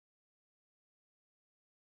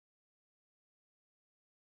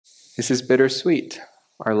This is Bittersweet,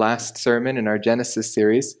 our last sermon in our Genesis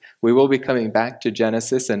series. We will be coming back to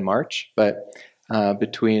Genesis in March, but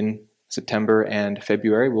between September and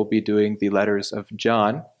February, we'll be doing the letters of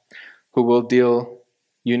John, who will deal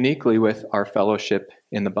uniquely with our fellowship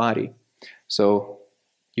in the body. So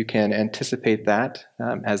you can anticipate that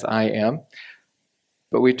as I am.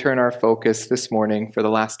 But we turn our focus this morning for the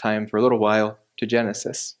last time for a little while to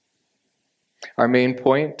Genesis. Our main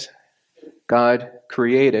point, God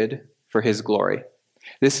created for his glory.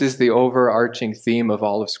 This is the overarching theme of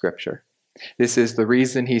all of Scripture. This is the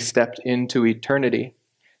reason he stepped into eternity.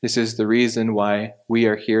 This is the reason why we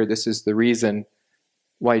are here. This is the reason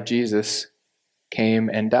why Jesus came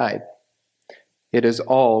and died. It is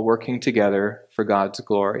all working together for God's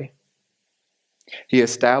glory. He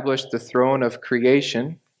established the throne of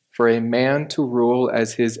creation for a man to rule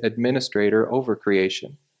as his administrator over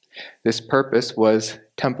creation. This purpose was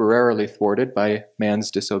temporarily thwarted by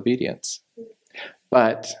man's disobedience.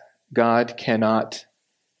 But God cannot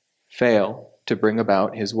fail to bring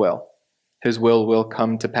about his will. His will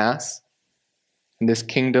come to pass, and this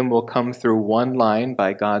kingdom will come through one line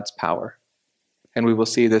by God's power. And we will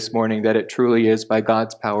see this morning that it truly is by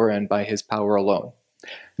God's power and by his power alone.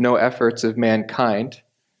 No efforts of mankind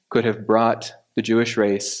could have brought the Jewish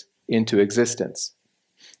race into existence.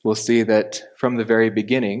 We'll see that from the very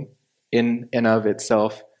beginning, in and of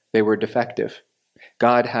itself, they were defective.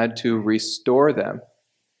 God had to restore them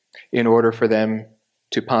in order for them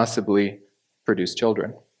to possibly produce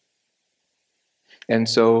children. And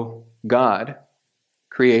so God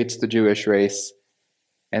creates the Jewish race,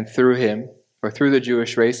 and through him, or through the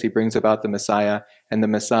Jewish race, he brings about the Messiah, and the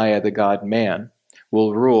Messiah, the God-man,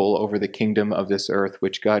 will rule over the kingdom of this earth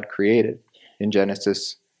which God created in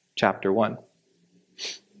Genesis chapter 1.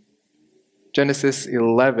 Genesis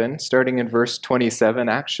 11, starting in verse 27,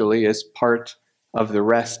 actually is part of the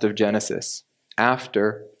rest of Genesis.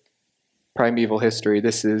 After primeval history,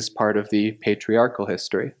 this is part of the patriarchal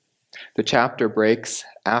history. The chapter breaks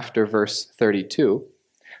after verse 32,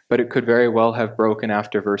 but it could very well have broken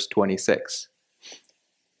after verse 26.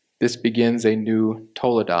 This begins a new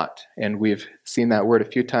Toledot, and we've seen that word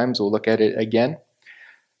a few times. We'll look at it again.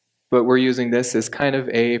 But we're using this as kind of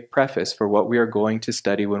a preface for what we are going to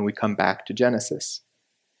study when we come back to Genesis.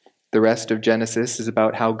 The rest of Genesis is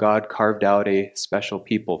about how God carved out a special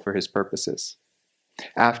people for his purposes.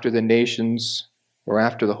 After the nations, or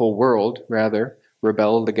after the whole world, rather,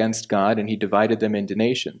 rebelled against God and he divided them into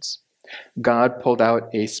nations, God pulled out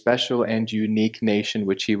a special and unique nation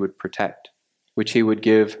which he would protect, which he would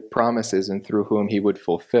give promises and through whom he would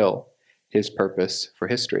fulfill his purpose for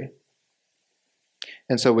history.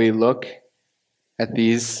 And so we look at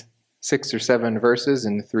these 6 or 7 verses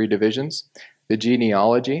in 3 divisions: the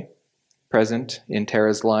genealogy, present in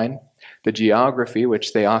Terah's line, the geography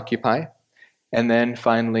which they occupy, and then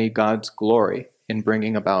finally God's glory in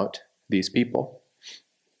bringing about these people.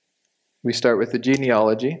 We start with the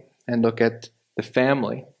genealogy and look at the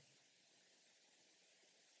family.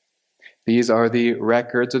 These are the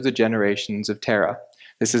records of the generations of Terah.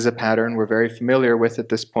 This is a pattern we're very familiar with at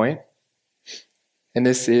this point. And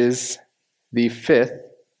this is the 5th,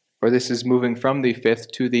 or this is moving from the 5th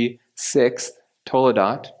to the 6th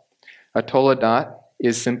Toledot. A Toledot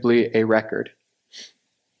is simply a record.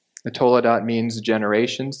 A Toledot means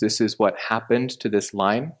generations. This is what happened to this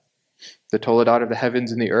line. The Toledot of the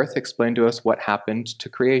heavens and the earth explain to us what happened to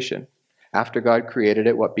creation. After God created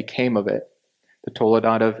it, what became of it. The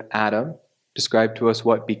Toledot of Adam described to us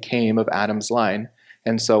what became of Adam's line,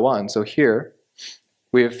 and so on. So here,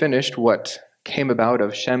 we have finished what came about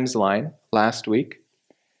of Shem's line last week,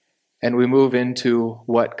 and we move into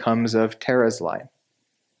what comes of Terah's line.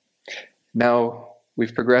 Now,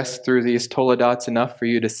 we've progressed through these Toledots enough for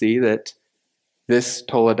you to see that this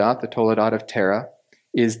Toledot, the Toledot of Terah,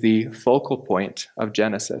 is the focal point of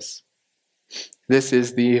Genesis. This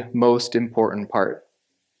is the most important part.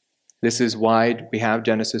 This is why we have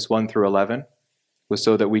Genesis 1 through 11, was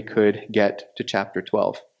so that we could get to chapter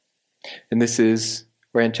 12. And this is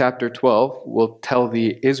where in chapter 12, we'll tell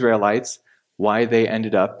the Israelites why they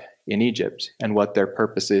ended up in Egypt and what their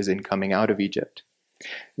purpose is in coming out of Egypt.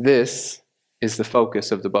 This is the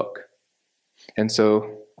focus of the book. And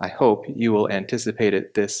so I hope you will anticipate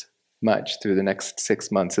it this much through the next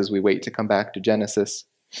 6 months as we wait to come back to Genesis.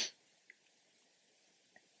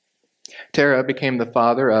 Terah became the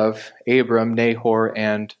father of Abram, Nahor,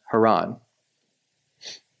 and Haran.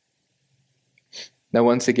 Now,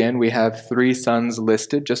 once again, we have 3 sons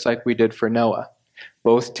listed, just like we did for Noah.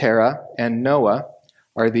 Both Terah and Noah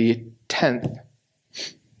are the 10th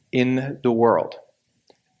in the world.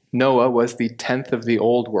 Noah was the 10th of the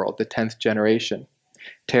old world, the 10th generation.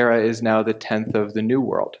 Terah is now the 10th of the new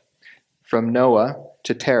world, from Noah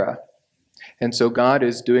to Terah. And so God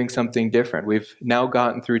is doing something different. We've now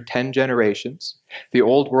gotten through 10 generations. The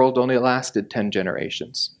old world only lasted 10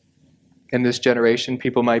 generations. In this generation,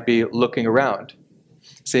 people might be looking around,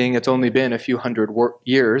 seeing it's only been a few hundred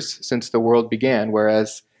years since the world began,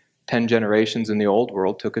 whereas 10 generations in the old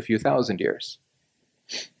world took a few thousand years.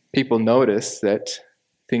 People notice that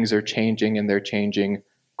things are changing, and they're changing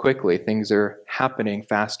quickly. Things are happening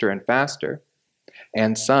faster and faster,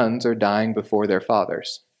 and sons are dying before their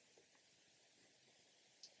fathers.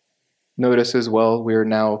 Notice as well, we're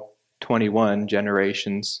now 21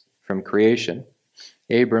 generations from creation.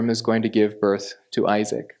 Abram is going to give birth to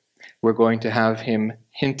Isaac. We're going to have him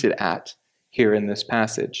hinted at here in this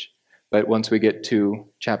passage. But once we get to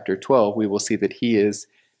chapter 12, we will see that he is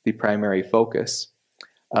the primary focus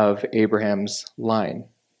of Abraham's line.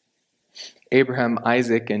 Abraham,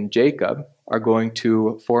 Isaac, and Jacob are going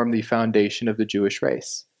to form the foundation of the Jewish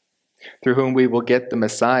race, through whom we will get the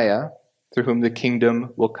Messiah, through whom the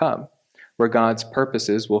kingdom will come, where God's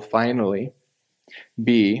purposes will finally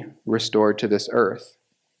be restored to this earth.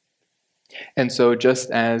 And so just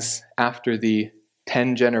as after the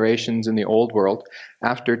 10 generations in the old world,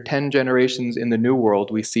 after 10 generations in the new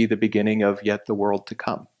world, we see the beginning of yet the world to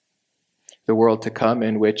come. The world to come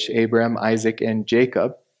in which Abraham, Isaac, and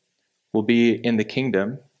Jacob will be in the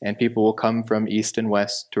kingdom, and people will come from east and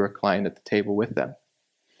west to recline at the table with them.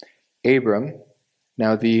 Abram,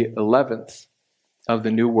 now the 11th of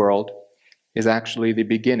the new world, is actually the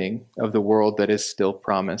beginning of the world that is still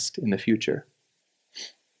promised in the future.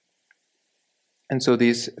 And so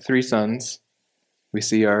these three sons we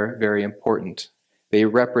see are very important. They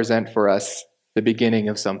represent for us the beginning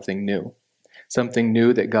of something new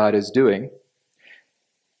that God is doing.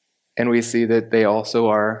 And we see that they also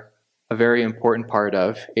are a very important part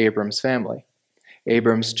of Abram's family.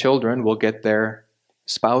 Abram's children will get their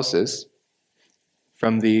spouses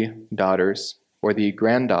from the daughters or the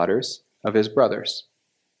granddaughters of his brothers.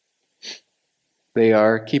 They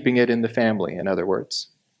are keeping it in the family, in other words.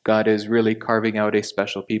 God is really carving out a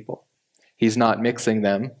special people. He's not mixing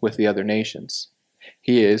them with the other nations.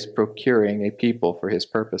 He is procuring a people for his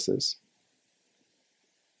purposes.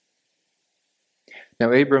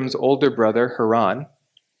 Now, Abram's older brother, Haran,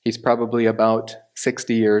 he's probably about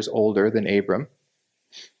 60 years older than Abram.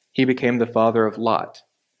 He became the father of Lot.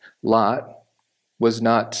 Lot was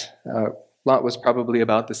probably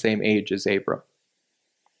about the same age as Abram.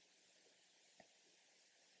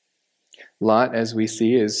 Lot, as we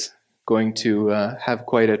see, is going to have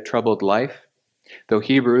quite a troubled life. Though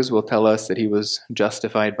Hebrews will tell us that he was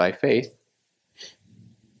justified by faith,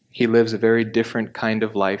 he lives a very different kind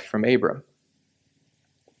of life from Abram.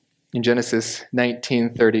 In Genesis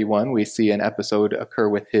 19:31, we see an episode occur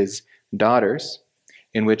with his daughters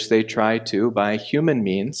in which they try to, by human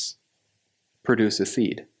means, produce a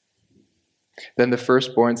seed. Then the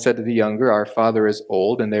firstborn said to the younger, "Our father is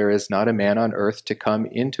old, and there is not a man on earth to come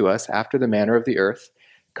into us after the manner of the earth.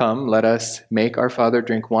 Come, let us make our father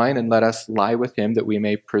drink wine, and let us lie with him, that we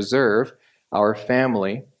may preserve our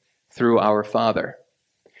family through our father."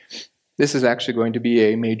 This is actually going to be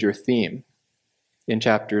a major theme in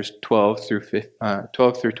chapters 12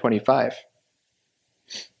 through 25.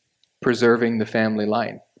 Preserving the family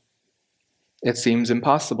line. It seems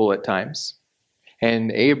impossible at times.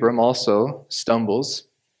 And Abram also stumbles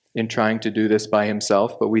in trying to do this by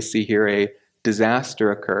himself, but we see here a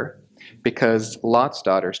disaster occur because Lot's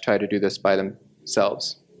daughters try to do this by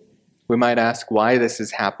themselves. We might ask why this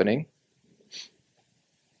is happening.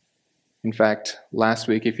 In fact, last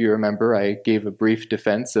week, if you remember, I gave a brief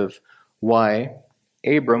defense of why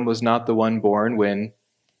Abram was not the one born when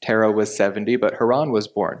Terah was 70, but Haran was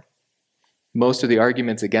born. Most of the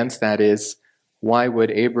arguments against that is, why would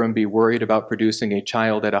Abram be worried about producing a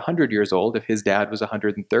child at 100 years old if his dad was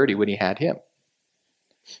 130 when he had him?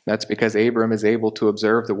 That's because Abram is able to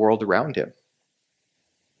observe the world around him.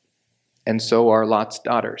 And so are Lot's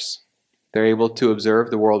daughters. They're able to observe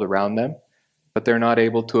the world around them, but they're not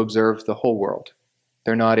able to observe the whole world.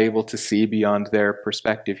 They're not able to see beyond their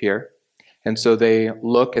perspective here. And so they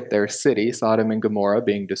look at their city, Sodom and Gomorrah,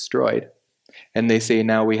 being destroyed, and they say,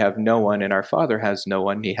 now we have no one, and our father has no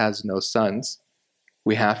one, he has no sons.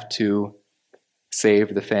 We have to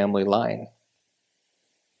save the family line.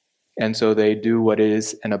 And so they do what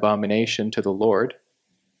is an abomination to the Lord.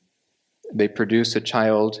 They produce a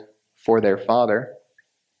child for their father.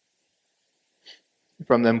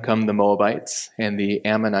 From them come the Moabites and the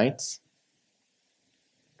Ammonites.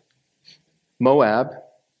 Moab,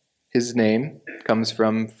 his name, comes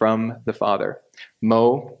from the father.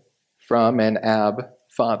 Mo, from, and Ab,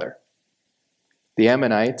 father. The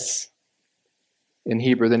Ammonites, in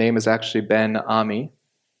Hebrew, the name is actually Ben Ami.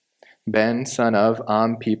 Ben, son of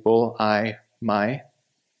Am people, I, my,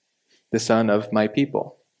 the son of my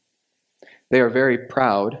people. They are very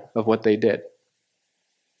proud of what they did,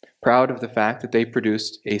 proud of the fact that they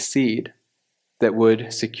produced a seed that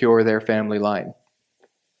would secure their family line.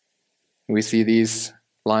 We see these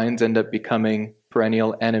lines end up becoming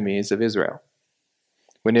perennial enemies of Israel.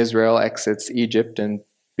 When Israel exits Egypt and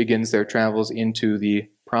begins their travels into the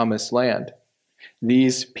promised land,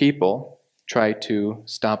 these people try to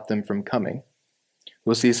stop them from coming.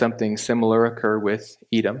 We'll see something similar occur with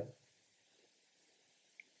Edom.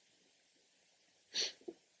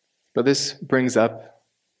 But this brings up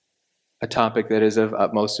a topic that is of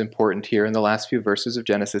utmost importance here in the last few verses of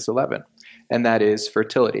Genesis 11, and that is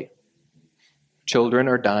fertility. Children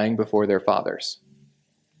are dying before their fathers.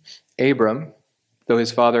 Abram, though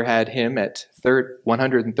his father had him at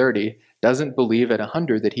 130, doesn't believe at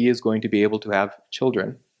 100 that he is going to be able to have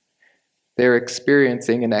children. They're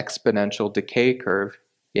experiencing an exponential decay curve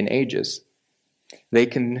in ages. They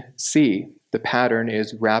can see the pattern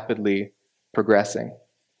is rapidly progressing.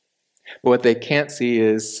 But what they can't see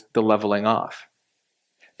is the leveling off.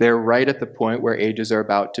 They're right at the point where ages are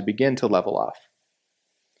about to begin to level off.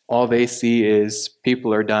 All they see is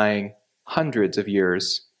people are dying hundreds of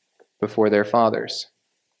years before their fathers.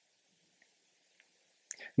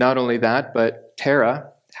 Not only that, but Terah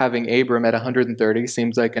having Abram at 130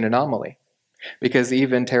 seems like an anomaly, because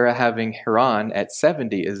even Terah having Haran at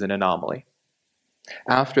 70 is an anomaly.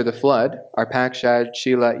 After the flood, Arpachshad,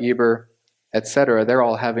 Shelah, Eber, etc., they're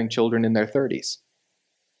all having children in their 30s.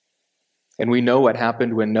 And we know what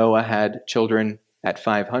happened when Noah had children at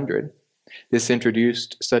 500. This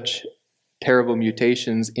introduced such terrible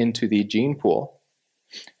mutations into the gene pool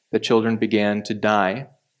that children began to die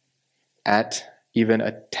at even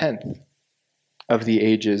a tenth of the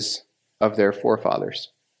ages of their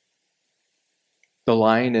forefathers. The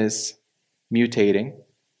line is mutating.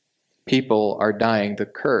 People are dying. The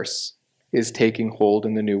curse is taking hold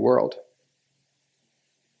in the new world.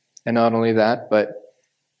 And not only that, but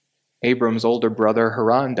Abram's older brother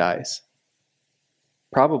Haran dies,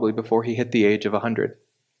 probably before he hit the age of 100.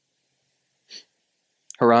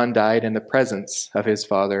 Haran died in the presence of his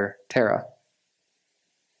father Terah.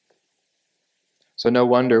 So no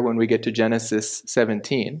wonder when we get to Genesis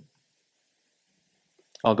 17,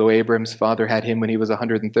 although Abram's father had him when he was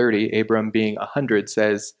 130, Abram being 100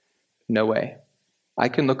 says, no way. I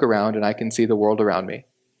can look around and I can see the world around me.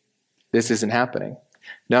 This isn't happening.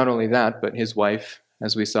 Not only that, but his wife,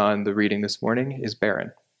 as we saw in the reading this morning, is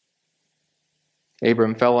barren.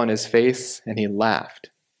 Abram fell on his face and he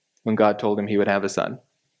laughed when God told him he would have a son.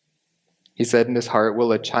 He said in his heart,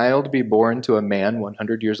 will a child be born to a man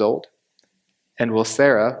 100 years old? And will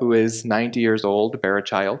Sarah, who is 90 years old, bear a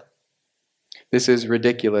child? This is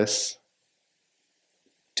ridiculous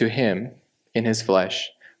to him in his flesh,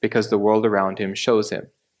 because the world around him shows him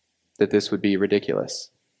that this would be ridiculous.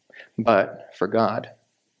 But for God.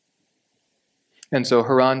 And so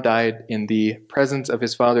Haran died in the presence of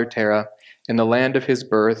his father Terah, in the land of his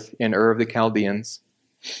birth, in Ur of the Chaldeans.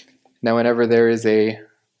 Now, whenever there is a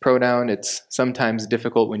pronoun, it's sometimes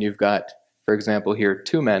difficult when you've got, for example, here,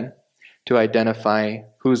 two men, to identify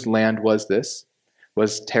whose land was this.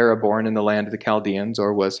 Was Terah born in the land of the Chaldeans,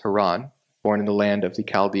 or was Haran born in the land of the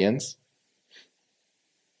Chaldeans?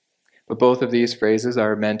 But both of these phrases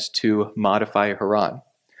are meant to modify Haran.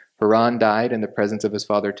 Haran died in the presence of his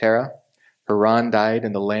father Terah. Haran died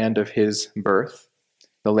in the land of his birth.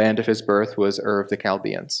 The land of his birth was Ur of the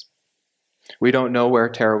Chaldeans. We don't know where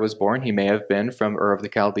Terah was born. He may have been from Ur of the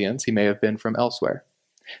Chaldeans. He may have been from elsewhere.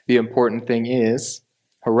 The important thing is,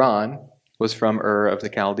 Haran was from Ur of the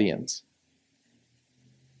Chaldeans.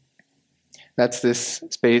 That's this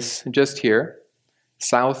space just here,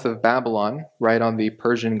 south of Babylon, right on the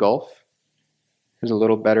Persian Gulf. Here's a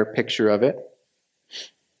little better picture of it.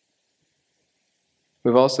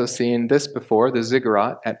 We've also seen this before, the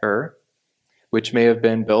ziggurat at Ur, which may have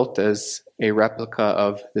been built as a replica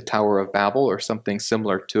of the Tower of Babel or something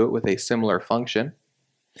similar to it with a similar function.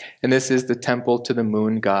 And this is the temple to the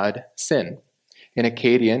moon god Sin. In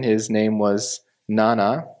Akkadian, his name was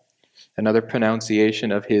Nana. Another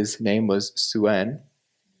pronunciation of his name was Suen.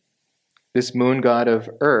 This moon god of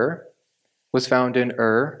Ur was found in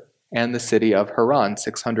Ur and the city of Haran,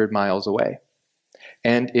 600 miles away,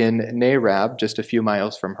 and in Narab, just a few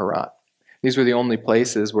miles from Haran. These were the only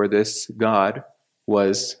places where this god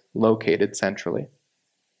was located centrally.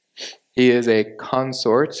 He is a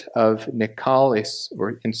consort of Nikal,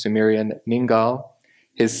 or in Sumerian, Ningal.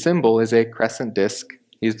 His symbol is a crescent disk.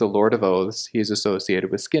 He's the Lord of Oaths. He is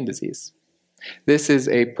associated with skin disease. This is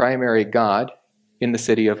a primary god in the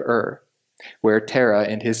city of Ur, where Terah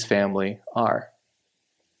and his family are.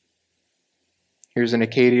 Here's an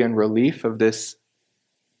Akkadian relief of this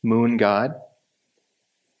moon god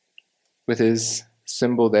with his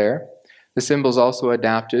symbol there. The symbol is also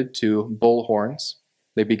adapted to bull horns.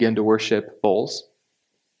 They begin to worship bulls.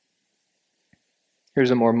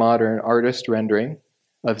 Here's a more modern artist rendering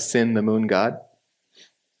of Sin, the moon god.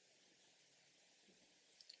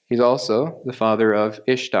 He's also the father of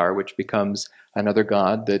Ishtar, which becomes another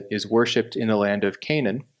god that is worshipped in the land of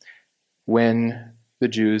Canaan when the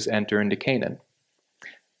Jews enter into Canaan.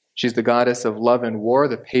 She's the goddess of love and war,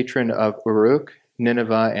 the patron of Uruk,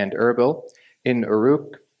 Nineveh, and Erbil. In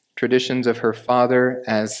Uruk, traditions of her father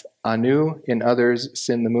as Anu, in others,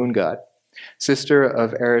 Sin, the moon god. Sister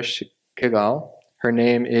of Eresh Kigal, her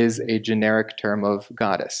name is a generic term of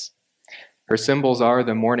goddess. Her symbols are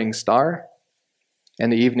the morning star,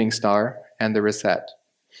 and the evening star, and the reset.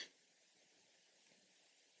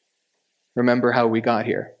 Remember how we got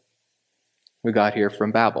here. We got here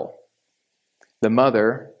from Babel, the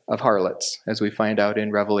mother of harlots, as we find out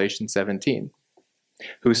in Revelation 17,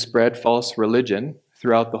 who spread false religion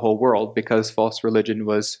throughout the whole world because false religion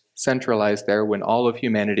was centralized there when all of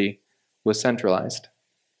humanity was centralized.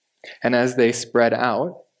 And as they spread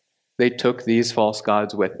out, they took these false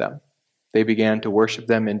gods with them. They began to worship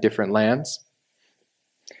them in different lands,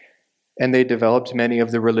 and they developed many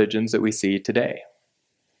of the religions that we see today.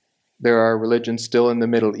 There are religions still in the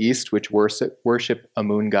Middle East which worship a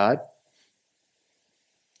moon god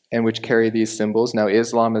and which carry these symbols. Now,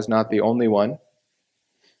 Islam is not the only one.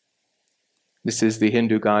 This is the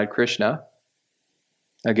Hindu god Krishna,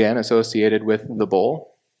 again associated with the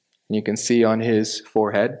bull. And you can see on his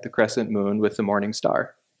forehead the crescent moon with the morning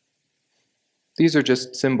star. These are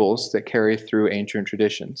just symbols that carry through ancient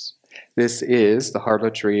traditions. This is the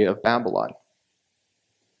harlotry of Babylon.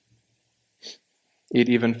 It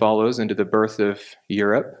even follows into the birth of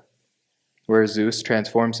Europe, where Zeus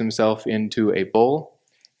transforms himself into a bull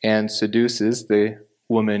and seduces the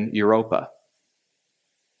woman Europa.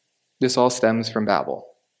 This all stems from Babel.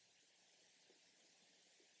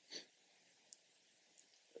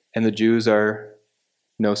 And the Jews are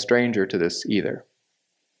no stranger to this either.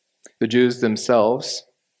 The Jews themselves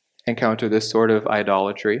encounter this sort of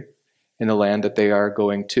idolatry in the land that they are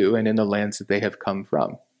going to and in the lands that they have come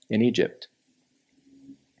from, in Egypt.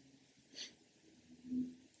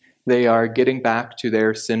 They are getting back to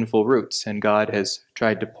their sinful roots, and God has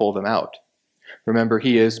tried to pull them out. Remember,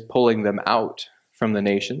 He is pulling them out from the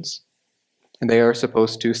nations, and they are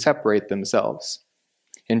supposed to separate themselves.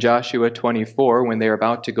 In Joshua 24, when they are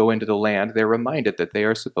about to go into the land, they're reminded that they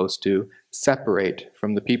are supposed to separate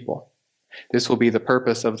from the people. This will be the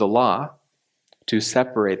purpose of the law, to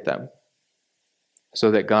separate them,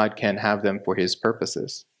 so that God can have them for His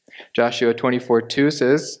purposes. Joshua 24:2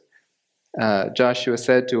 says, Joshua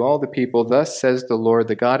said to all the people, "Thus says the Lord,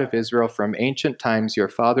 the God of Israel, from ancient times your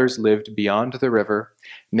fathers lived beyond the river,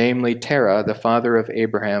 namely Terah, the father of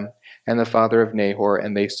Abraham, and the father of Nahor,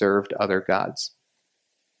 and they served other gods."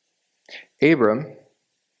 Abram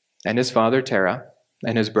and his father Terah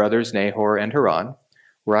and his brothers Nahor and Haran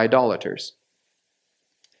were idolaters.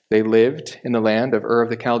 They lived in the land of Ur of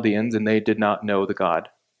the Chaldeans, and they did not know the God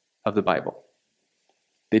of the Bible.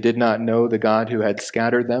 They did not know the God who had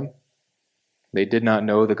scattered them. They did not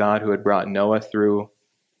know the God who had brought Noah through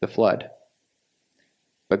the flood.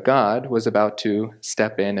 But God was about to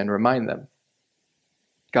step in and remind them.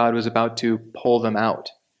 God was about to pull them out.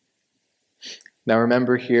 Now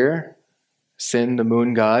remember here, Sin, the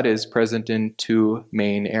moon god, is present in two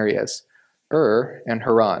main areas, Ur and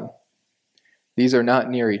Haran. These are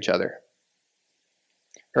not near each other.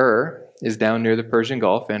 Ur is down near the Persian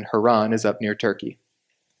Gulf, and Haran is up near Turkey,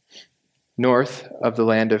 north of the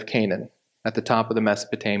land of Canaan, at the top of the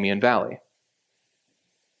Mesopotamian valley.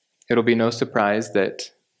 It'll be no surprise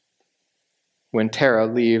that when Terah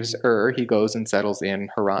leaves Ur, he goes and settles in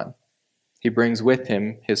Haran. He brings with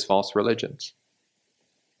him his false religions.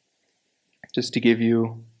 Just to give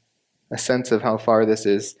you a sense of how far this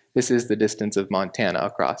is the distance of Montana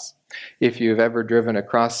across. If you've ever driven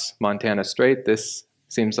across Montana Strait, this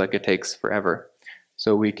seems like it takes forever.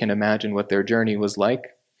 So we can imagine what their journey was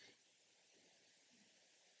like.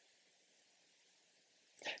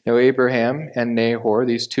 Now Abraham and Nahor,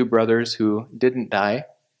 these two brothers who didn't die,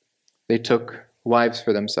 they took wives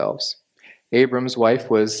for themselves. Abram's wife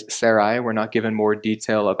was Sarai. We're not given more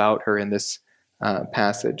detail about her in this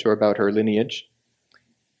passage or about her lineage.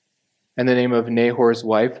 And the name of Nahor's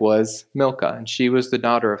wife was Milcah, and she was the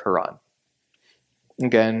daughter of Haran.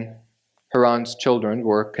 Again, Haran's children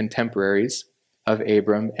were contemporaries of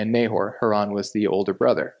Abram and Nahor. Haran was the older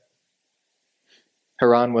brother.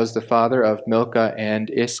 Haran was the father of Milcah and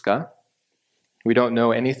Iscah. We don't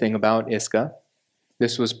know anything about Iscah.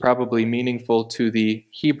 This was probably meaningful to the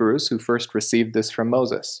Hebrews who first received this from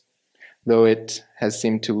Moses, though it has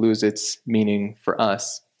seemed to lose its meaning for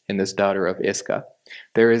us in this daughter of Iscah.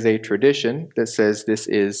 There is a tradition that says this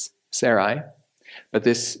is Sarai, but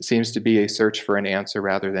this seems to be a search for an answer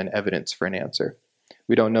rather than evidence for an answer.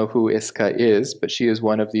 We don't know who Iscah is, but she is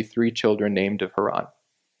one of the 3 children named of Haran.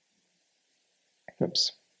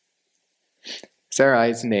 Oops.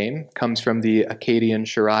 Sarai's name comes from the Akkadian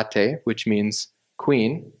Shirate, which means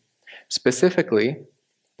queen, specifically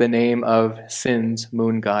the name of Sin's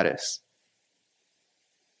moon goddess.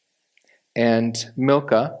 And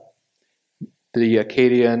Milcah, the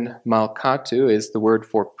Akkadian Malkatu, is the word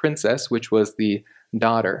for princess, which was the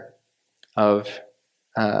daughter of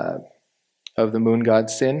the moon god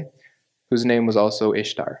Sin, whose name was also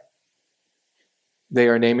Ishtar. They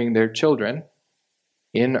are naming their children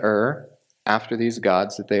in after these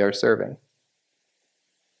gods that they are serving.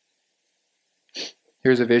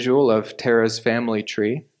 Here's a visual of Terah's family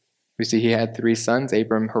tree. We see he had 3 sons,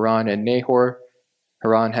 Abram, Haran, and Nahor.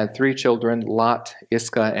 Haran had 3 children, Lot,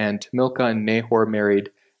 Iscah, and Milcah, and Nahor married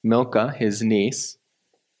Milcah, his niece.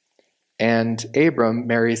 And Abram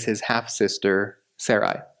marries his half-sister,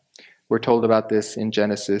 Sarai. We're told about this in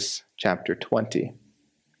Genesis chapter 20.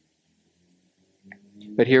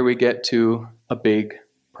 But here we get to a big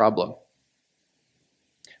problem.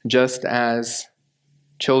 Just as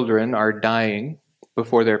children are dying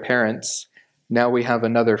before their parents, now we have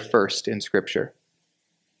another first in Scripture,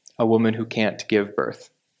 a woman who can't give birth.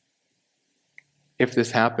 If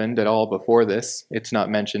this happened at all before this, it's not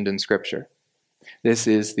mentioned in Scripture. This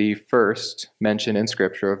is the first mention in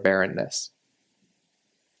Scripture of barrenness.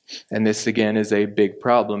 And this again is a big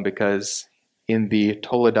problem because in the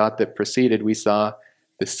Toledot that preceded, we saw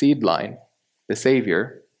the seed line, the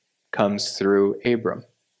Savior, comes through Abram.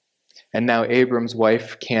 And now Abram's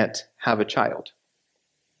wife can't have a child.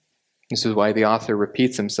 This is why the author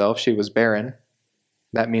repeats himself. She was barren.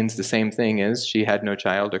 That means the same thing as she had no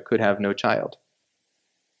child or could have no child.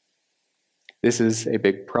 This is a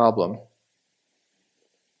big problem.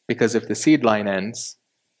 Because if the seed line ends,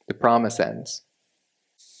 the promise ends.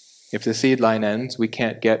 If the seed line ends, we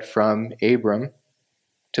can't get from Abram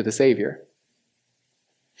to the Savior.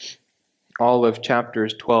 All of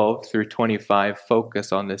chapters 12 through 25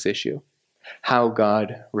 focus on this issue, how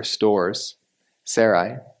God restores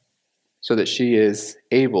Sarai so that she is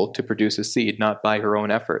able to produce a seed, not by her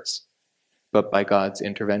own efforts, but by God's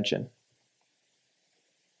intervention.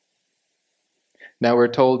 Now we're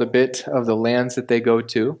told a bit of the lands that they go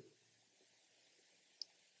to.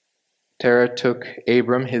 Terah took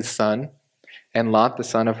Abram his son, and Lot the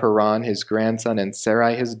son of Haran his grandson, and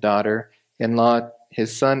Sarai his daughter, and Lot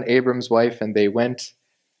his son Abram's wife, and they went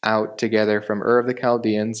out together from Ur of the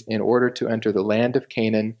Chaldeans in order to enter the land of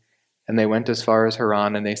Canaan, and they went as far as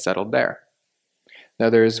Haran, and they settled there. Now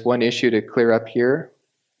there's one issue to clear up here.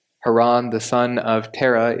 Haran, the son of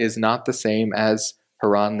Terah, is not the same as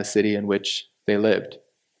Haran, the city in which they lived.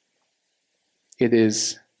 It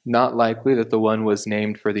is not likely that the one was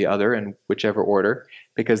named for the other in whichever order,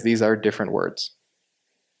 because these are different words.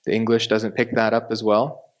 The English doesn't pick that up as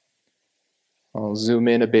well. I'll zoom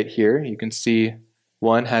in a bit here. You can see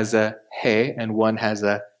one has a he and one has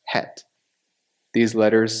a het. These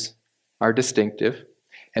letters are distinctive,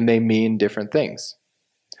 and they mean different things.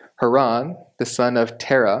 Haran, the son of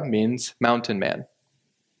Terah, means mountain man.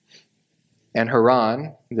 And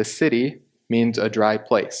Haran, the city, means a dry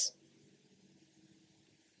place.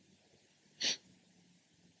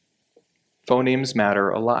 Phonemes matter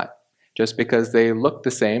a lot. Just because they look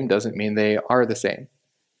the same doesn't mean they are the same.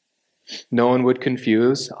 No one would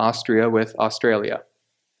confuse Austria with Australia.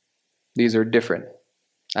 These are different.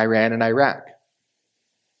 Iran and Iraq.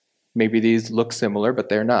 Maybe these look similar, but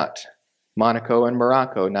they're not. Monaco and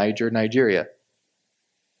Morocco, Niger, Nigeria.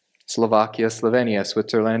 Slovakia, Slovenia,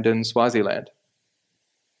 Switzerland, and Swaziland.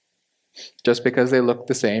 Just because they look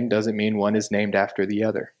the same doesn't mean one is named after the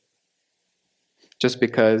other. Just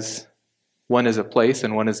because one is a place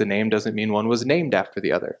and one is a name doesn't mean one was named after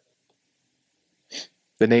the other.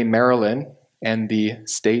 The name Maryland and the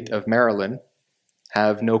state of Maryland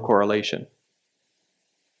have no correlation.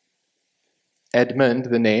 Edmund,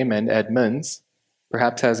 the name, and Edmunds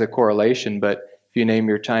perhaps has a correlation, but if you name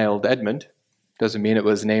your child Edmund, doesn't mean it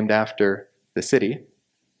was named after the city.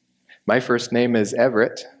 My first name is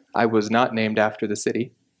Everett. I was not named after the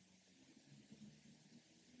city.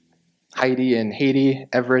 Heidi and Haiti,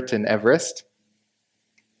 Everett and Everest.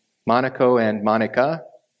 Monaco and Monica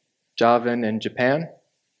Javan and Japan.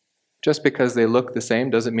 Just because they look the same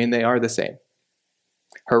doesn't mean they are the same.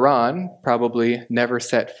 Haran probably never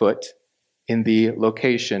set foot in the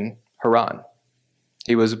location Haran.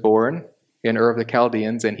 He was born in Ur of the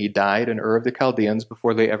Chaldeans, and he died in Ur of the Chaldeans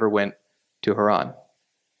before they ever went to Haran.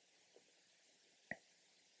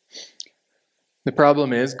 The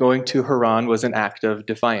problem is, going to Haran was an act of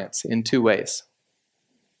defiance in two ways.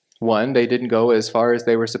 One, they didn't go as far as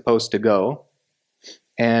they were supposed to go.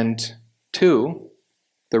 And two,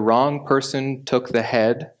 the wrong person took the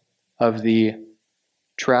head of the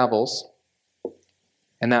travels,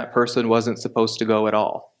 and that person wasn't supposed to go at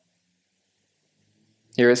all.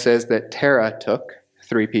 Here it says that Terah took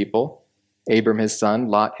 3 people, Abram his son,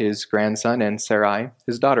 Lot his grandson, and Sarai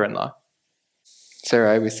his daughter-in-law.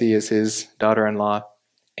 Sarai we see is his daughter-in-law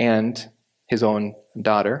and his own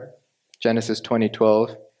daughter. Genesis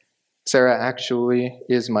 20:12. Sarah actually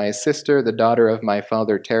is my sister, the daughter of my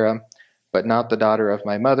father Terah, but not the daughter of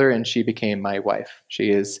my mother, and she became my wife. She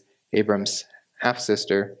is Abram's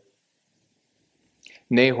half-sister.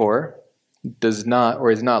 Nahor does not, or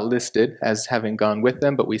is not listed as having gone with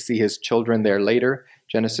them, but we see his children there later.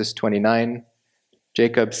 Genesis 29.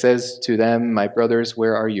 Jacob says to them, "My brothers,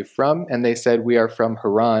 where are you from?" And they said, "We are from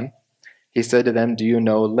Haran." He said to them, "Do you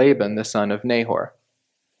know Laban, the son of Nahor?"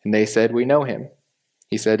 And they said, "We know him."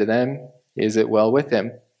 He said to them, "Is it well with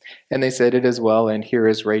him?" And they said, "It is well, and here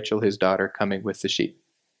is Rachel, his daughter, coming with the sheep."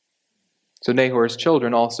 So Nahor's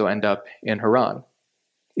children also end up in Haran,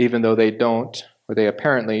 even though they don't, or they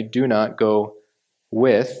apparently do not go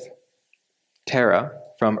with Terah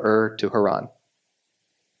from Ur to Haran.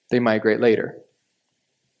 They migrate later.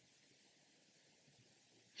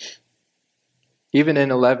 Even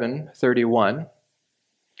in 11:31,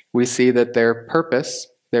 we see that their purpose,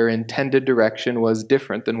 their intended direction, was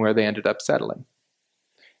different than where they ended up settling.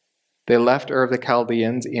 They left Ur of the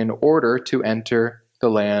Chaldeans in order to enter the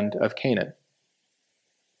land of Canaan.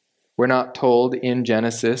 We're not told in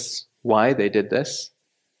Genesis why they did this,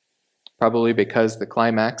 probably because the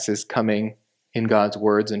climax is coming in God's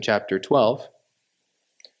words in chapter 12.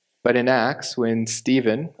 But in Acts, when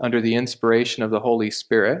Stephen, under the inspiration of the Holy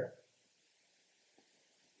Spirit,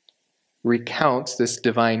 recounts this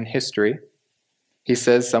divine history, he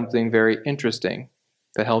says something very interesting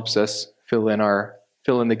that helps us fill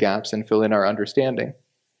in the gaps and fill in our understanding.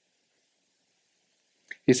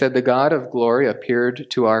 He said, "The God of glory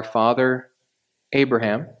appeared to our father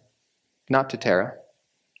Abraham," not to Terah,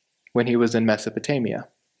 "when he was in Mesopotamia,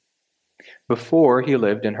 before he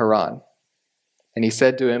lived in Haran. And he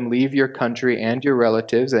said to him, 'Leave your country and your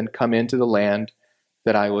relatives and come into the land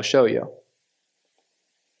that I will show you.'"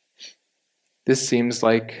 This seems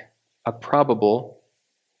like a probable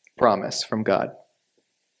promise from God.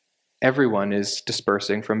 Everyone is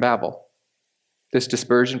dispersing from Babel. This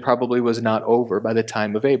dispersion probably was not over by the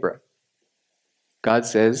time of Abram. God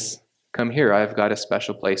says, "Come here, I've got a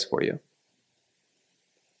special place for you."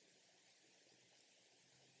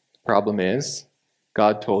 The problem is,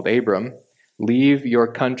 God told Abram, "Leave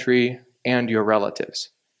your country and your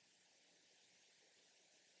relatives."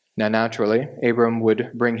 Now, naturally, Abram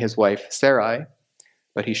would bring his wife Sarai,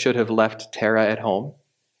 but he should have left Terah at home,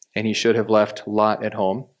 and he should have left Lot at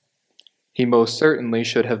home. He most certainly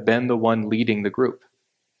should have been the one leading the group,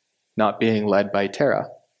 not being led by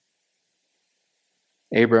Terah.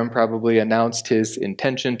 Abram probably announced his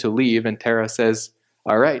intention to leave, and Terah says,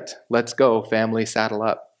 "All right, let's go, family, saddle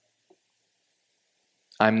up.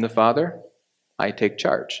 I'm the father, I take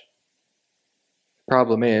charge." The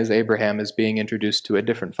problem is, Abraham is being introduced to a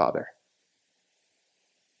different father.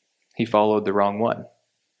 He followed the wrong one.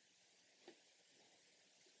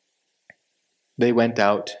 They went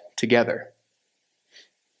out together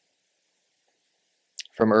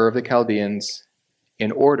from Ur of the Chaldeans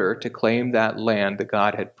in order to claim that land that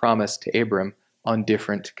God had promised to Abram on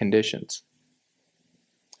different conditions.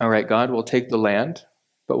 All right, God, we'll take the land,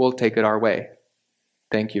 but we'll take it our way.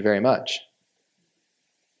 Thank you very much.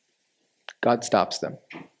 God stops them.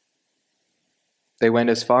 They went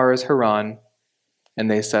as far as Haran, and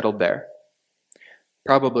they settled there,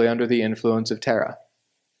 probably under the influence of Terah.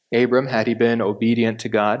 Abram, had he been obedient to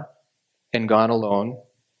God and gone alone,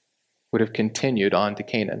 would have continued on to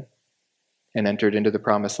Canaan and entered into the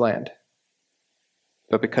promised land.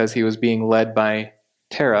 But because he was being led by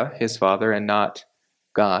Terah, his father, and not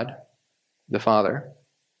God, the Father,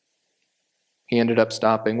 he ended up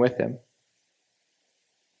stopping with him.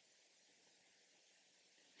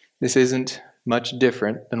 This isn't much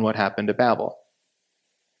different than what happened to Babel.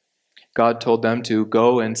 God told them to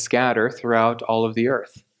go and scatter throughout all of the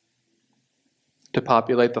earth, to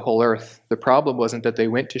populate the whole earth. The problem wasn't that they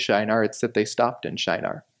went to Shinar, it's that they stopped in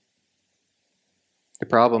Shinar. The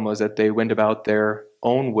problem was that they went about their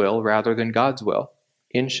own will rather than God's will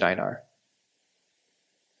in Shinar.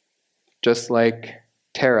 Just like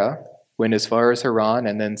Terah went as far as Haran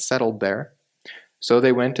and then settled there, so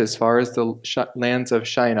they went as far as the lands of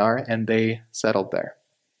Shinar and they settled there.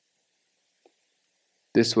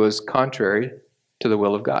 This was contrary to the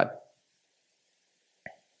will of God.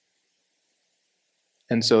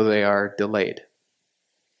 And so they are delayed.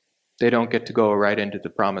 They don't get to go right into the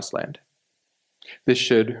promised land. This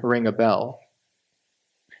should ring a bell.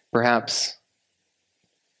 Perhaps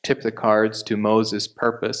tip the cards to Moses'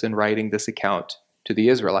 purpose in writing this account to the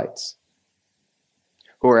Israelites,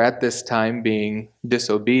 who are at this time being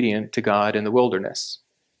disobedient to God in the wilderness.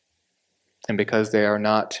 And because they are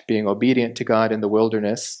not being obedient to God in the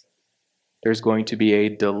wilderness, there's going to be a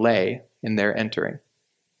delay in their entering.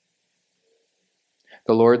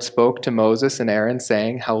 The Lord spoke to Moses and Aaron,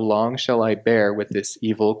 saying, "How long shall I bear with this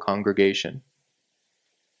evil congregation,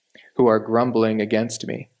 who are grumbling against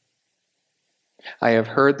me? I have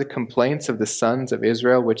heard the complaints of the sons of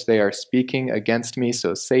Israel, which they are speaking against me.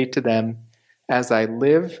 So say to them, As I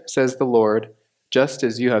live, says the Lord, just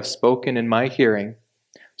as you have spoken in my hearing,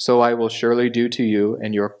 so I will surely do to you,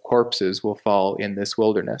 and your corpses will fall in this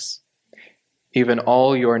wilderness. Even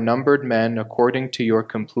all your numbered men, according to your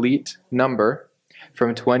complete number,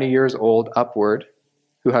 from 20 years old upward,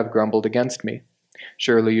 who have grumbled against me.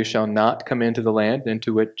 Surely you shall not come into the land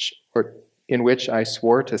in which I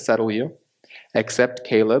swore to settle you, except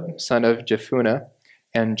Caleb, son of Jephunneh,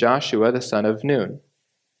 and Joshua, the son of Nun.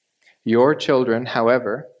 Your children,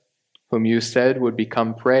 however, whom you said would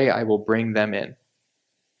become prey, I will bring them in,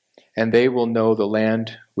 and they will know the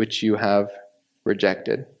land which you have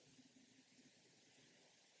rejected."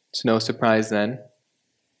 It's no surprise then,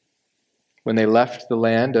 when they left the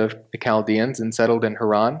land of the Chaldeans and settled in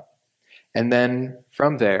Haran, and then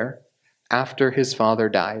from there, after his father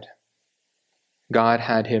died, God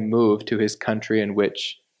had him move to his country in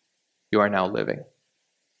which you are now living.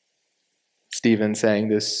 Stephen saying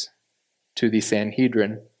this to the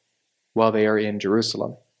Sanhedrin while they are in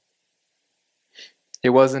Jerusalem.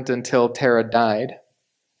 It wasn't until Terah died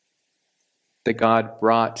that God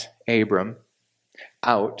brought Abram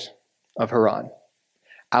out of Haran,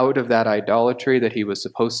 out of that idolatry that he was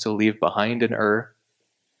supposed to leave behind in Ur,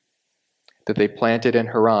 that they planted in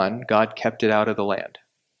Haran. God kept it out of the land.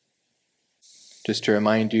 Just to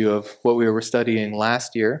remind you of what we were studying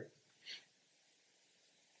last year,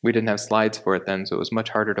 we didn't have slides for it then, so it was much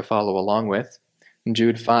harder to follow along with. In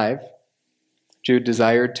Jude 5, Jude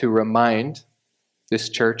desired to remind this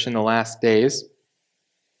church in the last days,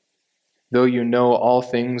 though you know all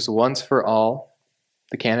things once for all,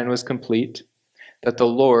 the canon was complete, that the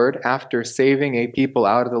Lord, after saving a people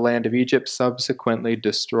out of the land of Egypt, subsequently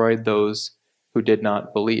destroyed those who did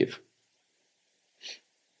not believe.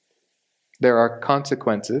 There are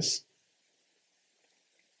consequences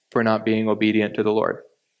for not being obedient to the Lord.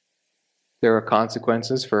 There are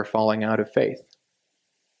consequences for falling out of faith.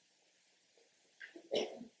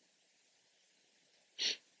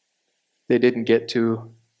 They didn't get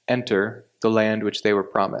to enter the land which they were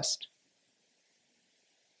promised.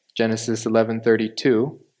 Genesis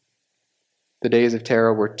 11:32, the days of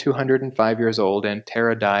Terah were 205 years old, and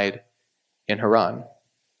Terah died in Haran.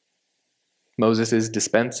 Moses is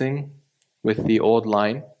dispensing with the old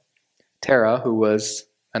line. Terah, who was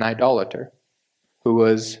an idolater, who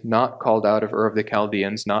was not called out of Ur of the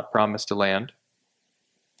Chaldeans, not promised a land,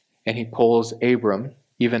 and he pulls Abram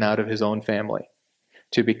even out of his own family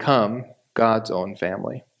to become God's own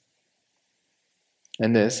family.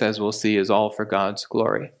 And this, as we'll see, is all for God's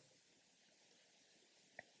glory.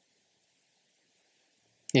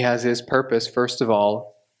 He has his purpose, first of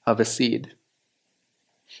all, of a seed.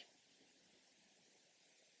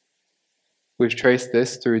 We've traced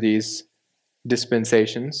this through these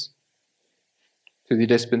dispensations, through the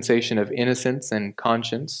dispensation of innocence and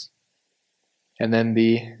conscience, and then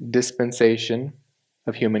the dispensation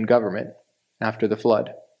of human government after the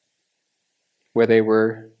flood, where they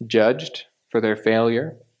were judged for their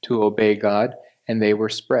failure to obey God, and they were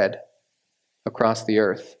spread across the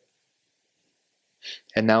earth.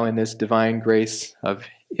 And now in this divine grace of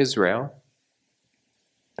Israel,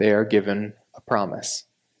 they are given a promise.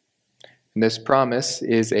 And this promise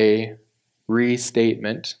is a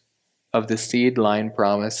restatement of the seed line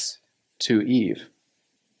promise to Eve.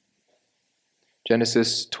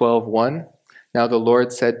 Genesis 12:1, "Now the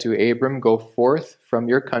Lord said to Abram, Go forth from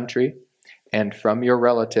your country and from your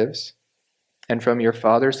relatives and from your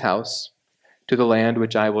father's house to the land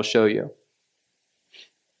which I will show you."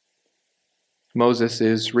 Moses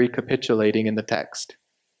is recapitulating in the text.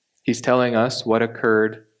 He's telling us what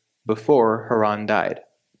occurred before Haran died,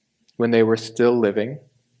 when they were still living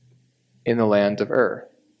in the land of Ur.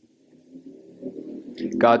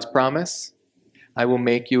 God's promise, I will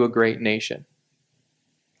make you a great nation.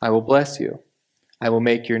 I will bless you. I will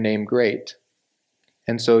make your name great,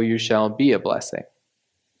 and so you shall be a blessing.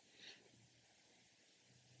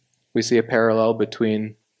 We see a parallel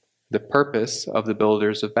between the purpose of the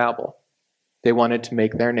builders of Babel. They wanted to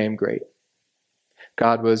make their name great.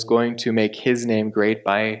 God was going to make his name great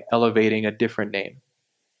by elevating a different name.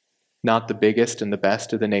 Not the biggest and the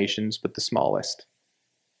best of the nations, but the smallest.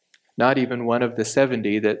 Not even one of the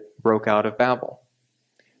 70 that broke out of Babel,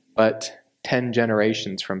 but 10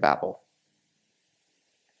 generations from Babel.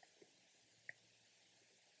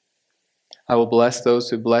 I will bless those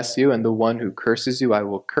who bless you, and the one who curses you I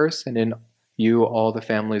will curse, and in you all the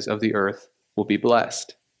families of the earth will be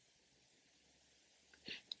blessed.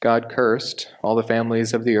 God cursed all the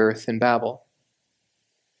families of the earth in Babel.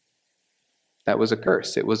 That was a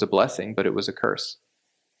curse. It was a blessing, but it was a curse.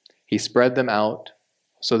 He spread them out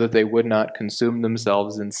so that they would not consume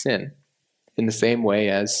themselves in sin, in the same way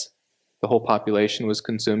as the whole population was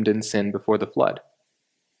consumed in sin before the flood.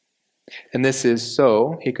 And this is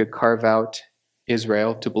so he could carve out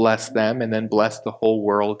Israel to bless them and then bless the whole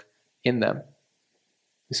world in them.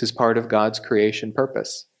 This is part of God's creation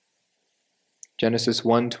purpose. Genesis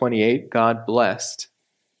 1:28, God blessed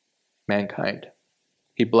mankind.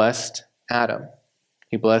 He blessed Adam.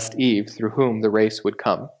 He blessed Eve, through whom the race would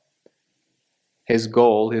come. His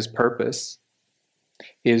goal, his purpose,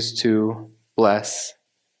 is to bless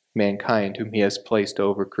mankind, whom he has placed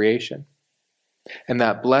over creation. And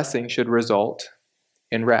that blessing should result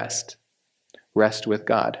in rest with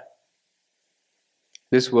God.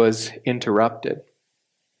 This was interrupted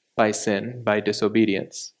by sin, by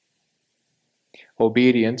disobedience.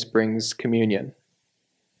 Obedience brings communion,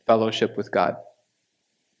 fellowship with God.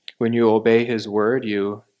 When you obey his word,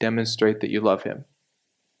 you demonstrate that you love him.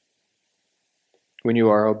 When you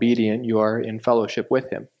are obedient, you are in fellowship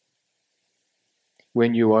with him.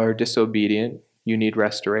 When you are disobedient, you need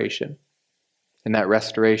restoration. And that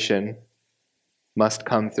restoration must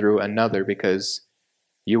come through another, because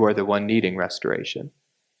you are the one needing restoration.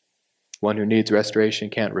 One who needs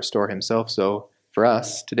restoration can't restore himself, so for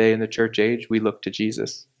us, today in the church age, we look to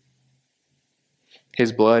Jesus.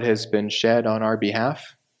 His blood has been shed on our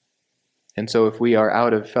behalf, and so if we are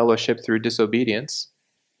out of fellowship through disobedience,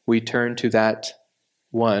 we turn to that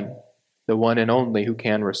one, the one and only who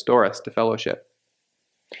can restore us to fellowship.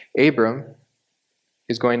 Abram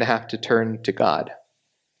is going to have to turn to God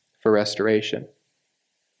for restoration.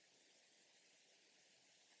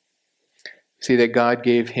 See that God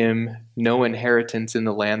gave him no inheritance in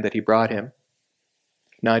the land that he brought him,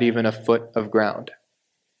 not even a foot of ground.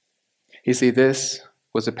 You see, this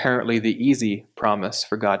was apparently the easy promise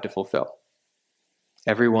for God to fulfill.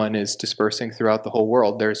 Everyone is dispersing throughout the whole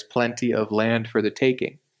world. There's plenty of land for the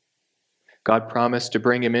taking. God promised to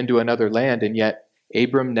bring him into another land, and yet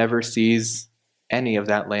Abram never sees any of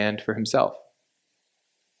that land for himself.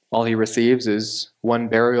 All he receives is one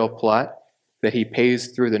burial plot that he pays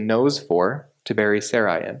through the nose for to bury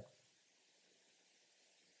Sarai in.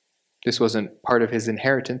 This wasn't part of his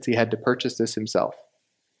inheritance. He had to purchase this himself.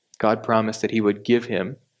 God promised that he would give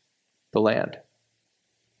him the land.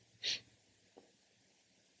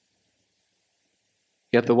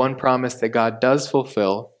 Yet the one promise that God does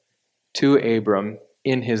fulfill to Abram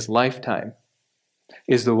in his lifetime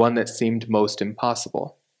is the one that seemed most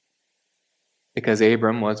impossible. Because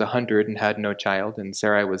Abram was 100 and had no child, and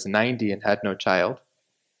Sarai was 90 and had no child.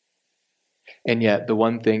 And yet the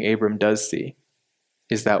one thing Abram does see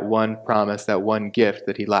is that one promise, that one gift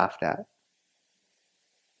that he laughed at.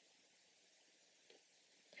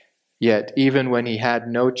 Yet even when he had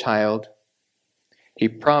no child, he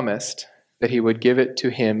promised that he would give it to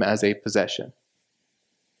him as a possession,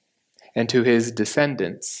 and to his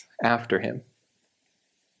descendants after him.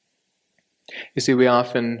 You see, we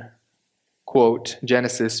often quote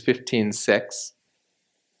Genesis 15:6,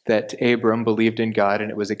 that Abram believed in God and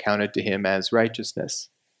it was accounted to him as righteousness.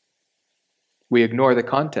 We ignore the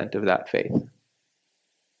content of that faith.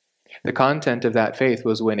 The content of that faith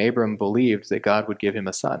was when Abram believed that God would give him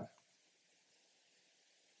a son.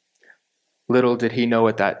 Little did he know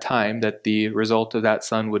at that time that the result of that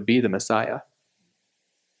son would be the Messiah.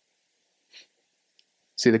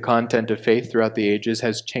 See, the content of faith throughout the ages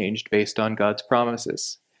has changed based on God's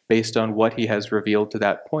promises, based on what he has revealed to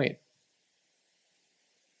that point.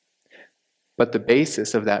 But the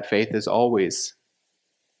basis of that faith is always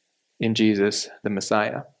in Jesus, the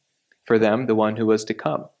Messiah. For them, the one who was to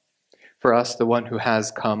come. For us, the one who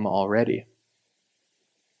has come already.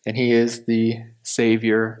 and he is the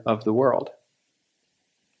Savior of the world.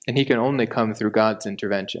 And he can only come through God's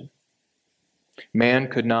intervention. Man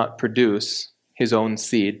could not produce his own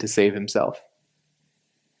seed to save himself.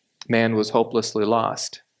 Man was hopelessly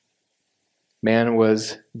lost. Man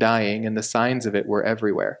was dying, and the signs of it were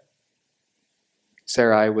everywhere.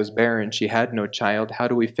 Sarai was barren. She had no child. How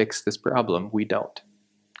do we fix this problem? We don't.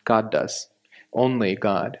 God does. Only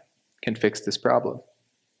God can fix this problem.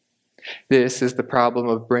 This is the problem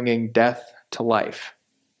of bringing death to life.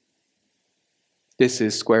 This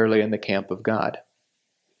is squarely in the camp of God.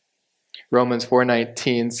 Romans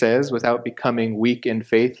 4:19 says, without becoming weak in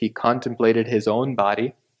faith, he contemplated his own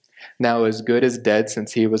body, now as good as dead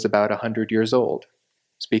since he was about 100 years old,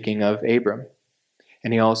 speaking of Abram.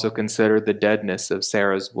 And he also considered the deadness of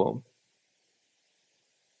Sarah's womb.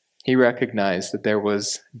 He recognized that there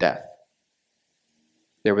was death.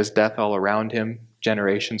 There was death all around him.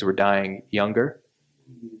 Generations were dying younger.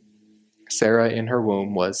 Sarah in her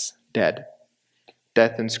womb was dead.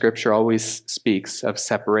 Death in Scripture always speaks of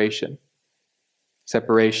separation.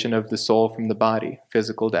 Separation of the soul from the body,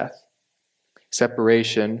 physical death.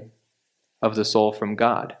 Separation of the soul from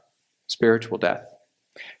God, spiritual death.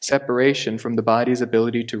 Separation from the body's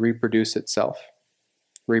ability to reproduce itself,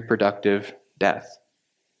 reproductive death.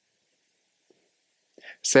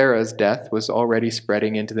 Sarah's death was already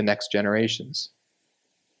spreading into the next generations.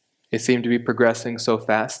 It seemed to be progressing so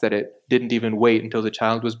fast that it didn't even wait until the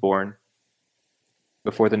child was born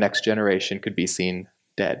before the next generation could be seen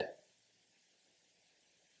dead.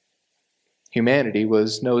 Humanity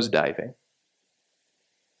was nosediving.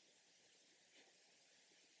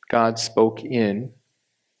 God spoke in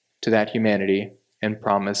to that humanity and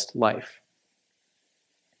promised life.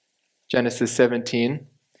 Genesis 17,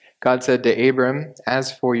 God said to Abram,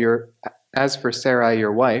 As for Sarai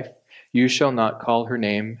your wife, you shall not call her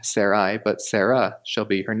name Sarai, but Sarah shall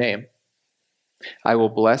be her name. I will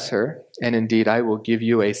bless her, and indeed I will give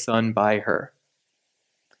you a son by her.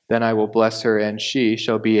 Then I will bless her, and she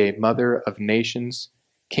shall be a mother of nations.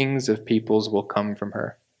 Kings of peoples will come from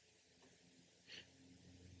her.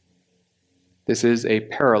 This is a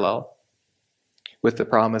parallel with the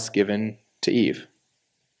promise given to Eve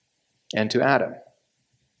and to Adam.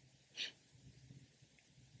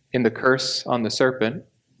 In the curse on the serpent,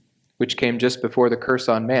 which came just before the curse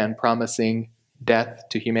on man, promising death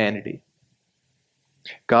to humanity,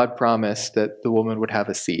 God promised that the woman would have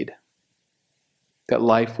a seed, that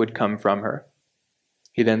life would come from her.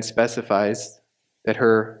 He then specifies that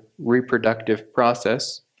her reproductive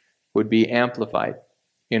process would be amplified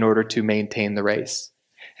in order to maintain the race.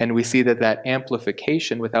 And we see that that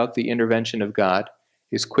amplification without the intervention of God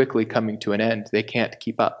is quickly coming to an end. They can't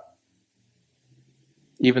keep up.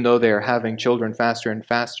 Even though they are having children faster and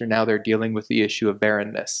faster, now they're dealing with the issue of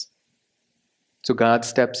barrenness. So God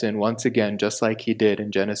steps in once again, just like he did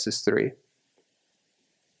in Genesis 3.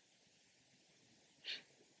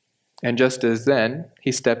 And just as then,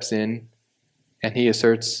 he steps in and he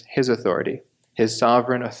asserts his authority, his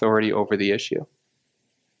sovereign authority over the issue.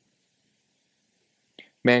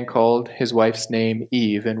 Man called his wife's name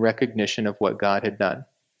Eve in recognition of what God had done,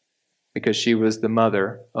 because she was the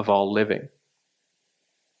mother of all living.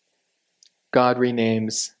 God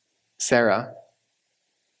renames Sarah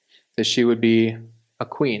that she would be a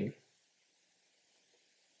queen.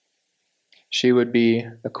 She would be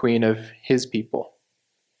a queen of his people.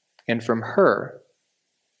 And from her,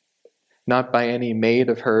 not by any maid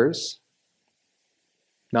of hers,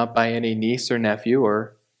 not by any niece or nephew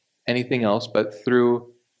or anything else, but through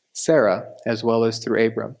Sarah as well as through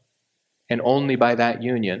Abram. And only by that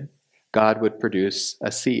union, God would produce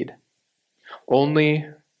a seed. Only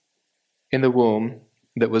in the womb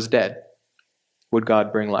that was dead would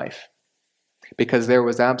God bring life, because there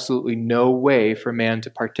was absolutely no way for man to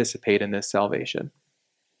participate in this salvation.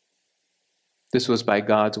 This was by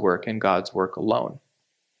God's work and God's work alone.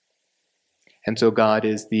 And so God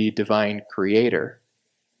is the divine creator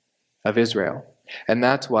of Israel. And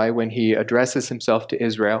that's why when he addresses himself to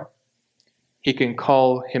Israel, he can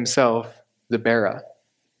call himself the Bara,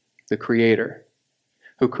 the creator,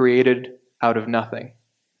 who created out of nothing.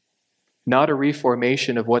 Not a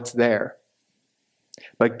reformation of what's there,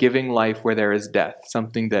 but giving life where there is death,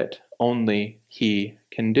 something that only he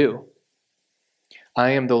can do.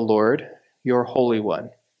 I am the Lord, your Holy One,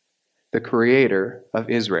 the creator of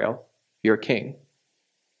Israel, your king.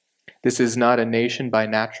 This is not a nation by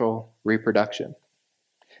natural reproduction.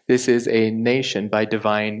 This is a nation by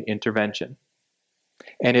divine intervention.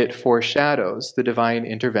 And it foreshadows the divine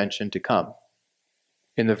intervention to come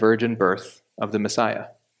in the virgin birth of the Messiah.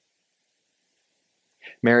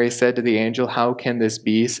 Mary said to the angel, "How can this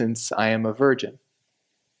be, since I am a virgin?"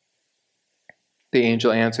 The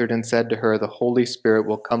angel answered and said to her, "The Holy Spirit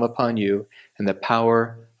will come upon you, and the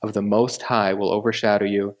power of the Most High will overshadow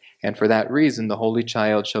you, and for that reason the Holy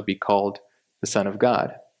Child shall be called the Son of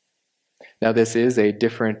God." Now this is a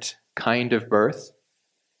different kind of birth.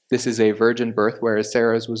 This is a virgin birth, whereas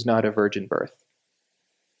Sarah's was not a virgin birth.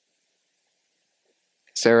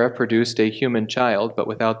 Sarah produced a human child, but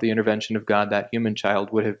without the intervention of God, that human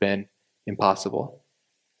child would have been impossible.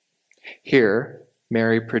 Here,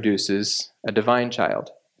 Mary produces a divine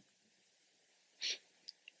child,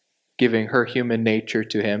 giving her human nature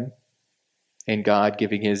to him, and God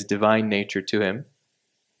giving his divine nature to him.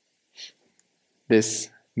 This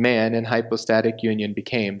man in hypostatic union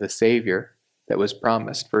became the Savior that was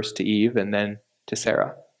promised, first to Eve and then to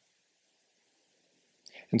Sarah.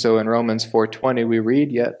 And so in Romans 4:20 we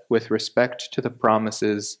read, "Yet with respect to the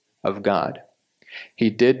promises of God, he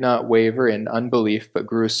did not waver in unbelief, but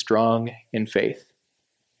grew strong in faith."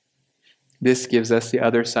 This gives us the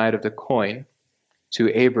other side of the coin to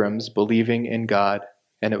Abram's believing in God,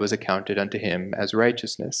 and it was accounted unto him as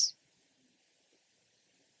righteousness.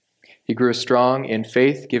 He grew strong in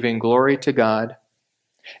faith, giving glory to God,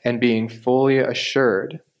 and being fully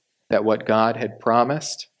assured that what God had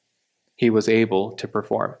promised, he was able to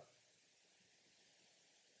perform.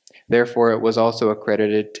 Therefore, it was also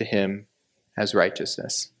accredited to him as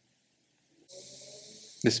righteousness.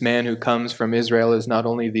 This man who comes from Israel is not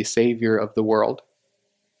only the Savior of the world,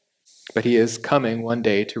 but he is coming one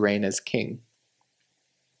day to reign as king.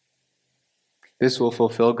 This will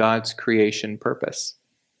fulfill God's creation purpose.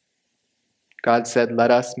 God said,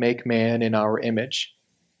 "Let us make man in our image,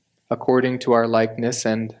 according to our likeness,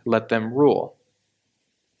 and let them rule."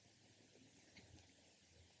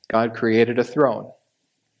 God created a throne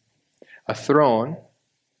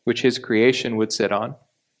which his creation would sit on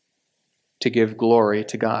to give glory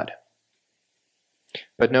to God.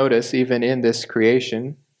 But notice, even in this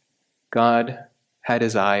creation, God had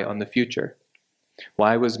his eye on the future.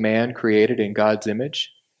 Why was man created in God's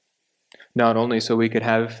image? Not only so we could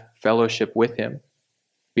have fellowship with him,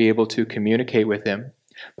 be able to communicate with him,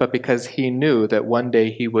 but because he knew that one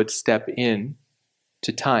day he would step in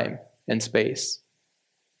to time and space,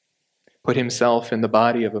 put himself in the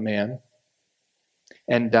body of a man,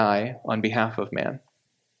 and die on behalf of man.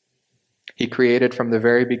 He created from the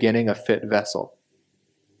very beginning a fit vessel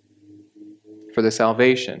for the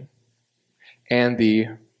salvation and the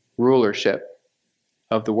rulership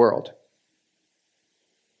of the world.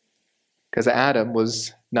 Because Adam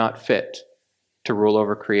was not fit to rule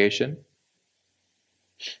over creation.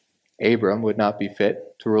 Abram would not be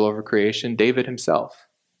fit to rule over creation. David himself.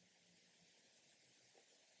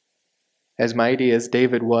 As mighty as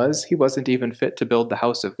David was, he wasn't even fit to build the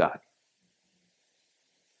house of God.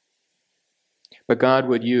 But God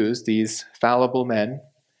would use these fallible men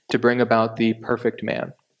to bring about the perfect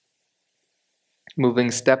man, moving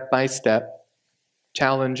step by step,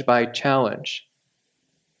 challenge by challenge,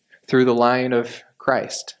 through the line of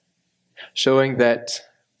Christ, showing that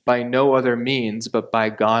by no other means but by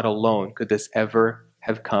God alone could this ever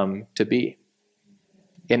have come to be.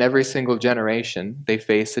 In every single generation, they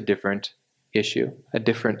face a different issue, a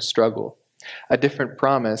different struggle, a different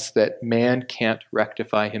promise that man can't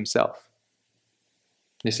rectify himself.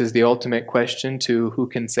 This is the ultimate question to who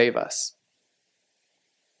can save us.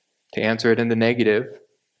 To answer it in the negative,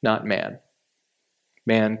 not man.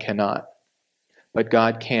 Man cannot. But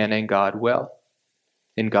God can and God will.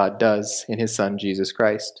 And God does in his Son, Jesus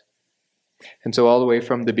Christ. And so all the way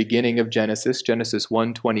from the beginning of Genesis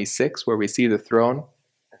 1:26, where we see the throne,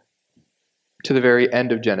 to the very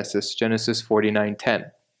end of Genesis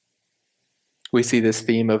 49:10, we see this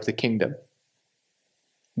theme of the kingdom.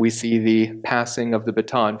 We see the passing of the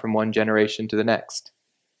baton from one generation to the next,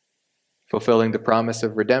 fulfilling the promise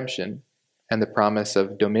of redemption and the promise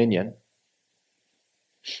of dominion.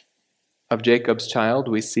 Of Jacob's child,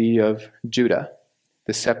 we see of Judah,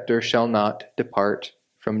 "The scepter shall not depart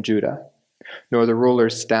from Judah, nor the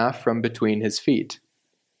ruler's staff from between his feet,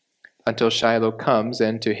 until Shiloh comes,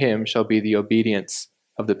 and to him shall be the obedience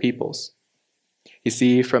of the peoples." You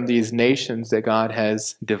see, from these nations that God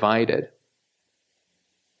has divided,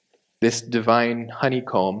 this divine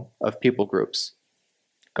honeycomb of people groups,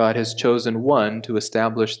 God has chosen one to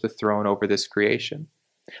establish the throne over this creation.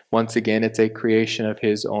 Once again, it's a creation of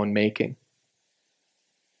his own making,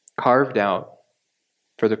 carved out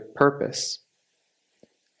for the purpose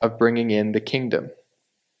of bringing in the kingdom.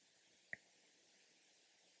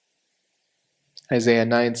 Isaiah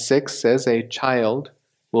 9:6 says, "A child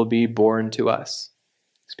will be born to us."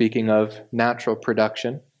 Speaking of natural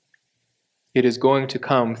production, it is going to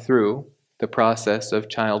come through the process of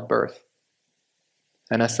childbirth.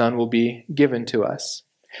 and a son will be given to us.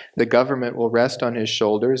 The government will rest on his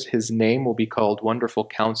shoulders. His name will be called Wonderful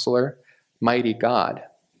Counselor, Mighty God,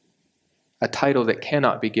 a title that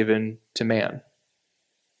cannot be given to man.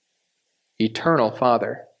 Eternal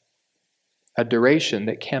Father, a duration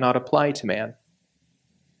that cannot apply to man.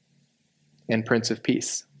 And Prince of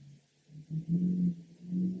Peace.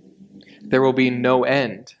 There will be no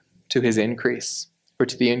end to his increase, or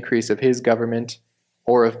to the increase of his government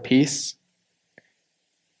or of peace,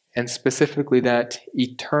 and specifically that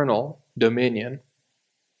eternal dominion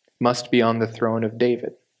must be on the throne of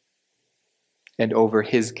David and over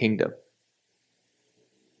his kingdom,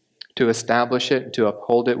 to establish it, to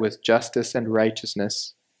uphold it with justice and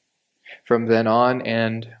righteousness from then on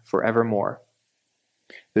and forevermore.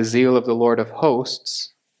 The zeal of the Lord of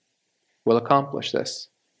hosts will accomplish this.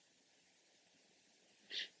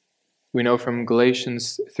 We know from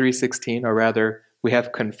Galatians 3:16, or rather, we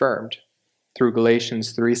have confirmed through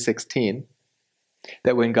Galatians 3:16,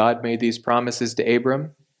 that when God made these promises to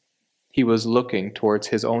Abram, he was looking towards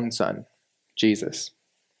his own son, Jesus.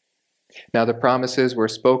 Now the promises were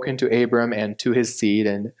spoken to Abram and to his seed,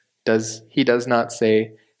 and he does not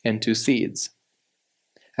say, and to seeds,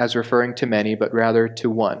 as referring to many, but rather to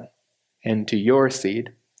one, and to your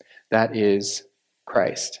seed, that is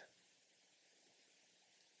Christ.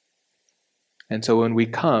 And so when we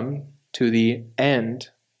come to the end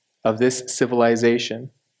of this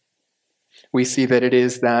civilization, we see that it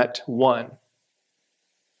is that one,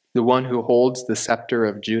 the one who holds the scepter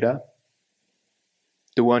of Judah,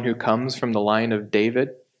 the one who comes from the line of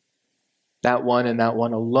David, that one and that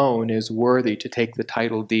one alone is worthy to take the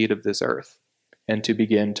title deed of this earth and to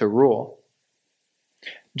begin to rule.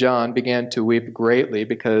 John began to weep greatly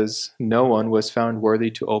because no one was found worthy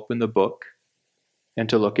to open the book and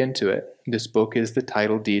to look into it. This book is the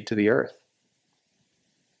title deed to the earth.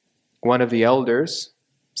 One of the elders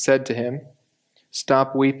said to him,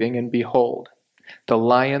 "Stop weeping, and behold, the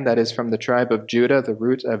Lion that is from the tribe of Judah, the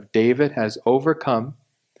root of David, has overcome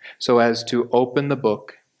so as to open the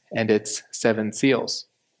book and its 7 seals."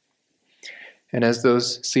 And as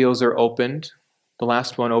those seals are opened, the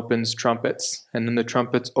last one opens trumpets, and then the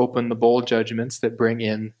trumpets open the bowl judgments that bring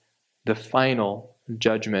in the final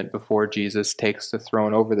judgment before Jesus takes the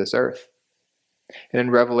throne over this earth. And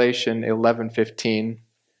in Revelation 11:15,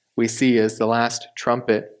 we see as the last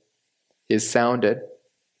trumpet is sounded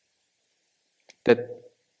that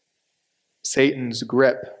Satan's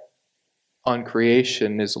grip on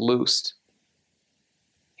creation is loosed.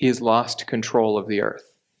 He has lost control of the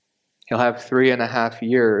earth. He'll have 3.5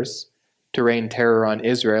 years to rain terror on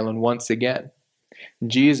Israel, and once again,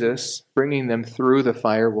 Jesus, bringing them through the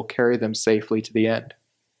fire, will carry them safely to the end.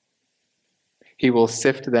 He will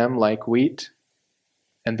sift them like wheat,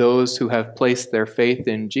 and those who have placed their faith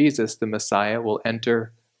in Jesus, the Messiah, will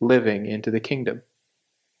enter living into the kingdom.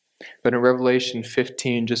 But in Revelation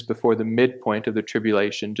 15, just before the midpoint of the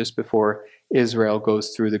tribulation, just before Israel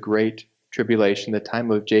goes through the great tribulation, the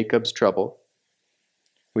time of Jacob's trouble,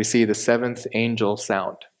 we see the 7th angel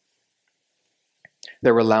sound.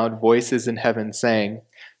 There were loud voices in heaven saying,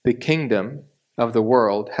 "The kingdom of the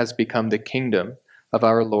world has become the kingdom of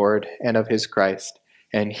our Lord and of his Christ,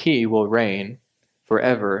 and he will reign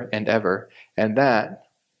forever and ever." And that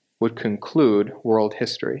would conclude world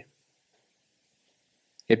history.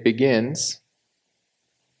 It begins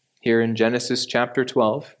here in Genesis chapter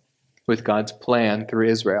 12 with God's plan through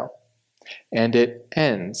Israel, and it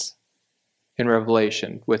ends in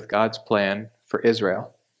Revelation with God's plan for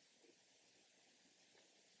Israel.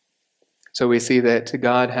 So we see that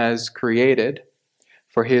God has created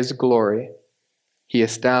for his glory. He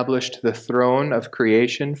established the throne of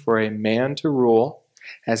creation for a man to rule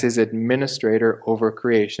as his administrator over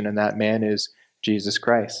creation, and that man is Jesus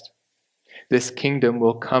Christ. This kingdom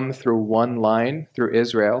will come through one line, through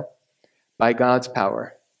Israel, by God's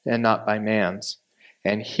power and not by man's.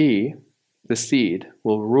 And he, the seed,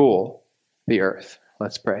 will rule the earth.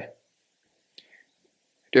 Let's pray.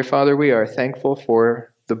 Dear Father, we are thankful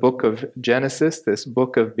for the book of Genesis, this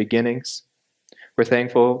book of beginnings. We're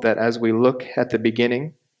thankful that as we look at the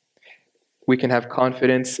beginning, we can have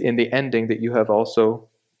confidence in the ending that you have also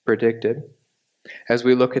predicted. As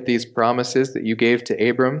we look at these promises that you gave to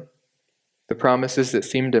Abram, the promises that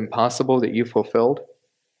seemed impossible that you fulfilled,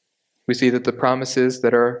 we see that the promises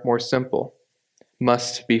that are more simple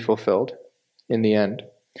must be fulfilled in the end.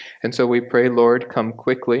 And so we pray, Lord, come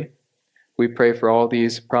quickly. We pray for all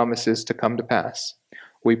these promises to come to pass.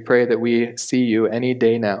 We pray that we see you any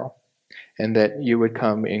day now, and that you would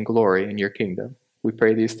come in glory in your kingdom. We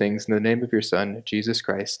pray these things in the name of your Son, Jesus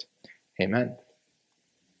Christ. Amen.